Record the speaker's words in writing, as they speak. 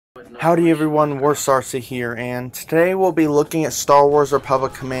Howdy everyone, LucasArts here, and today we'll be looking at Star Wars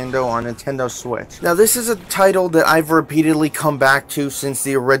Republic Commando on Nintendo Switch. Now this is a title that I've repeatedly come back to since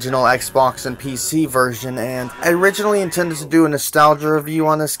the original Xbox and PC version, and I originally intended to do a nostalgia review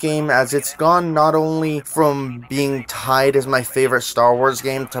on this game, as it's gone not only from being tied as my favorite Star Wars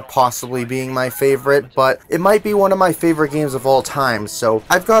game to possibly being my favorite, but it might be one of my favorite games of all time. So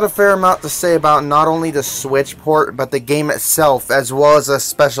I've got a fair amount to say about not only the Switch port, but the game itself, as well as a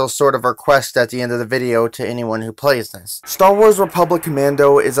special sort of request at the end of the video to anyone who plays this. Star Wars Republic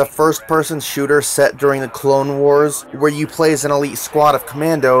Commando is a first-person shooter set during the Clone Wars, where you play as an elite squad of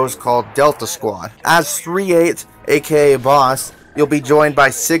commandos called Delta Squad. As 3/8, aka Boss, you'll be joined by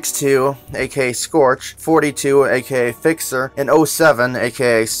 6-2, aka Scorch, 42, aka Fixer, and 07,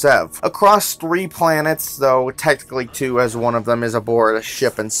 aka Sev. Across 3 planets, though technically 2 as one of them is aboard a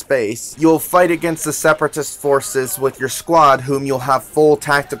ship in space, you'll fight against the Separatist forces with your squad, whom you'll have full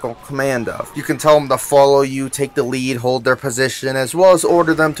tactical command of. You can tell them to follow you, take the lead, hold their position, as well as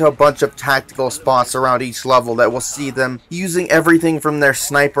order them to a bunch of tactical spots around each level that will see them using everything from their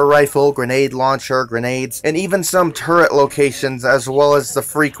sniper rifle, grenade launcher, grenades, and even some turret locations, as well as the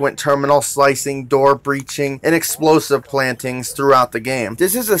frequent terminal slicing, door breaching, and explosive plantings throughout the game.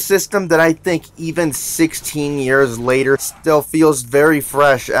 This is a system that I think even 16 years later still feels very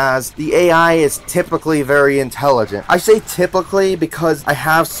fresh, as the AI is typically very intelligent. I say typically because I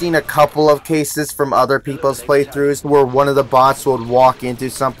have seen a couple of cases from other people's playthroughs where one of the bots would walk into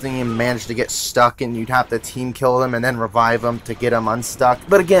something and manage to get stuck, and you'd have to team kill them and then revive them to get them unstuck.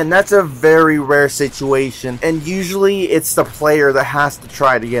 But again, that's a very rare situation, and usually it's the player that has to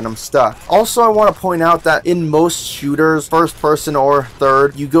try to get them stuck. Also, I want to point out that in most shooters, first person or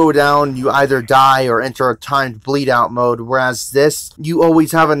third, you go down, you either die or enter a timed bleed out mode, whereas this, you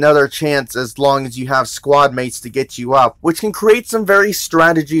always have another chance as long as you have squad mates to get you up, which can create some very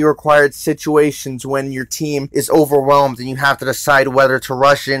strategy required situations when your team is overwhelmed and you have to decide whether to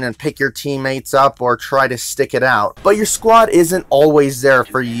rush in and pick your teammates up or try to stick it out. But your squad isn't always there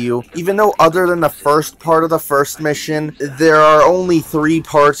for you, even though other than the first part of the first mission, there are only 3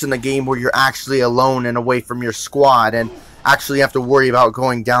 parts in the game where you're actually alone and away from your squad and actually have to worry about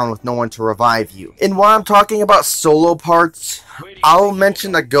going down with no one to revive you. And while I'm talking about solo parts, I'll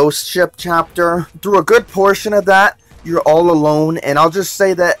mention the Ghost Ship chapter. Through a good portion of that, you're all alone, and I'll just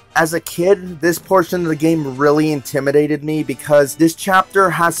say that as a kid, this portion of the game really intimidated me because this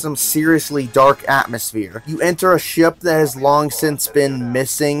chapter has some seriously dark atmosphere. You enter a ship that has long since been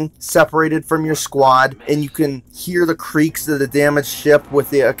missing, separated from your squad, and you can hear the creaks of the damaged ship with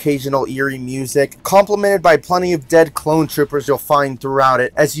the occasional eerie music, complemented by plenty of dead clone troopers you'll find throughout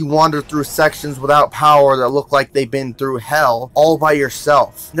it as you wander through sections without power that look like they've been through hell, all by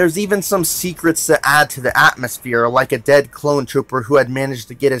yourself. There's even some secrets that add to the atmosphere, like a dead clone trooper who had managed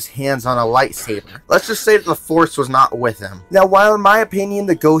to get his hands on a lightsaber. Let's just say that the Force was not with him. Now, while in my opinion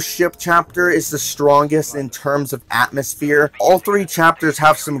the Ghost Ship chapter is the strongest in terms of atmosphere, all 3 chapters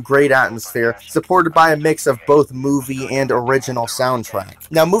have some great atmosphere, supported by a mix of both movie and original soundtrack.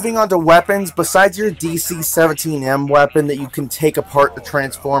 Now, moving on to weapons, besides your DC-17M weapon that you can take apart to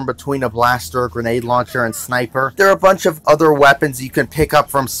transform between a blaster, grenade launcher, and sniper, there are a bunch of other weapons you can pick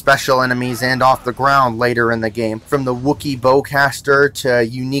up from special enemies and off the ground later in the game, from the Wookiee bowcaster to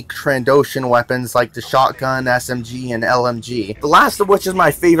unique Trandoshan weapons like the shotgun, SMG, and LMG. The last of which is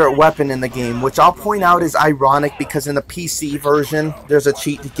my favorite weapon in the game, which I'll point out is ironic because in the PC version, there's a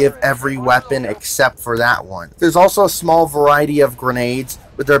cheat to give every weapon except for that one. There's also a small variety of grenades,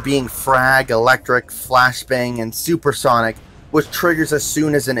 with there being frag, electric, flashbang, and supersonic, which triggers as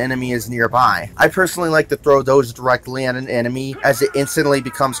soon as an enemy is nearby. I personally like to throw those directly at an enemy, as it instantly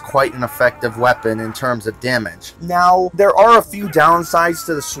becomes quite an effective weapon in terms of damage. Now, there are a few downsides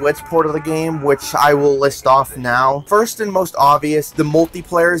to the Switch port of the game, which I will list off now. First and most obvious, the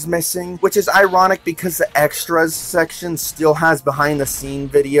multiplayer is missing, which is ironic because the extras section still has behind the scene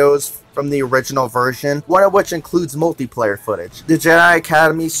videos from the original version, one of which includes multiplayer footage. The Jedi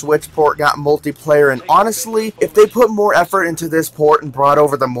Academy Switch port got multiplayer, and honestly, if they put more effort into this port and brought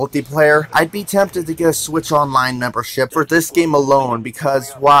over the multiplayer, I'd be tempted to get a Switch Online membership for this game alone,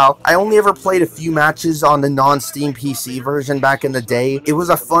 because while I only ever played a few matches on the non-Steam PC version back in the day, it was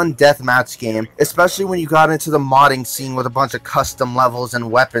a fun deathmatch game, especially when you got into the modding scene with a bunch of custom levels and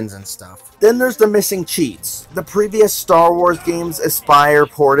weapons and stuff. Then there's the missing cheats. The previous Star Wars games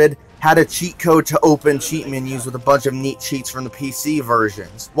Aspyr ported had a cheat code to open cheat menus with a bunch of neat cheats from the PC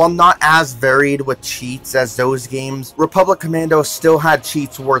versions. While not as varied with cheats as those games, Republic Commando still had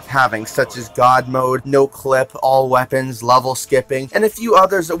cheats worth having, such as God Mode, No Clip, All Weapons, Level Skipping, and a few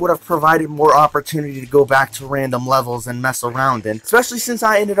others that would have provided more opportunity to go back to random levels and mess around in, especially since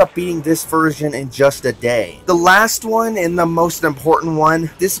I ended up beating this version in just a day. The last one, and the most important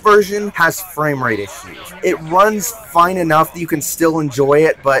one, this version has frame rate issues. It runs fine enough that you can still enjoy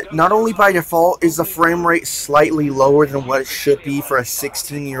it, but not only by default is the frame rate slightly lower than what it should be for a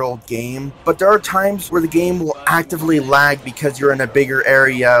 16-year-old game, but there are times where the game will actively lag because you're in a bigger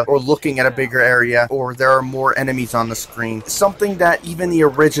area, or looking at a bigger area, or there are more enemies on the screen, something that even the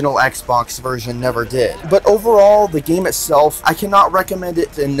original Xbox version never did. But overall, the game itself, I cannot recommend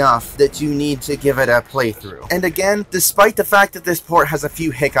it enough that you need to give it a playthrough. And again, despite the fact that this port has a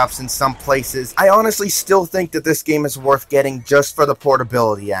few hiccups in some places, I honestly still think that this game is worth getting just for the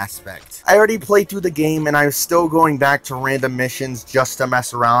portability aspect. I already played through the game and I'm still going back to random missions just to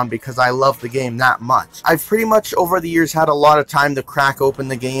mess around because I love the game that much. I've pretty much over the years had a lot of time to crack open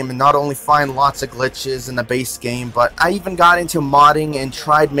the game and not only find lots of glitches in the base game, but I even got into modding and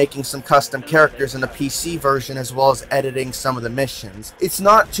tried making some custom characters in the PC version as well as editing some of the missions. It's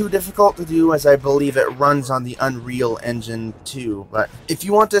not too difficult to do as I believe it runs on the Unreal Engine 2, but if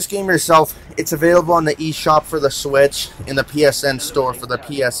you want this game yourself, it's available on the eShop for the Switch and the PSN store for the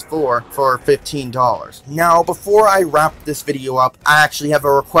PS4 for $15. Now, before I wrap this video up, I actually have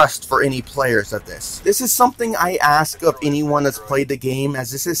a request for any players of this. This is something I ask of anyone that's played the game,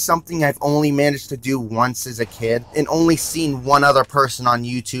 as this is something I've only managed to do once as a kid and only seen one other person on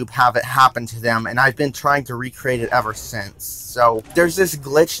YouTube have it happen to them, and I've been trying to recreate it ever since. So there's this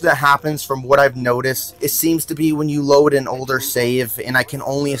glitch that happens from what I've noticed. It seems to be when you load an older save, and I can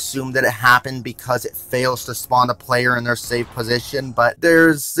only assume that it happened because it fails to spawn a player in their save position, but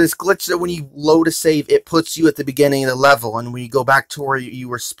there's this glitch that when you load a save, it puts you at the beginning of the level, and when you go back to where you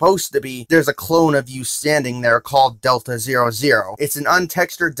were supposed to be, there's a clone of you standing there called Delta 00. It's an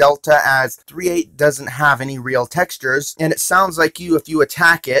untextured Delta, as 3.8 doesn't have any real textures, and it sounds like you, if you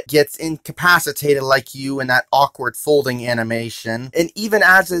attack it, gets incapacitated like you in that awkward folding animation, and even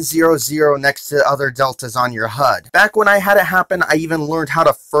adds a 00 next to other deltas on your HUD. Back when I had it happen, I even learned how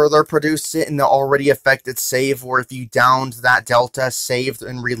to further produce it in the already affected save, where if you downed that delta, saved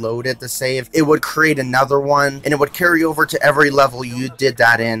and reloaded the save, it would create another one, and it would carry over to every level you did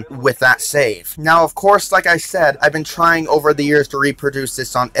that in with that save. Now, of course, like I said, I've been trying over the years to reproduce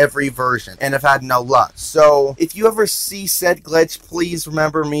this on every version, and I've had no luck. So, if you ever see said glitch, please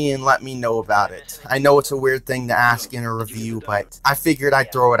remember me and let me know about it. I know it's a weird thing to ask in a review, but I figured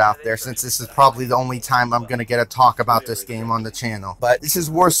I'd throw it out there since this is probably the only time I'm going to get to talk about this game on the channel. But this is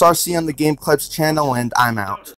LucasArts on the Game Clips channel, and I'm out.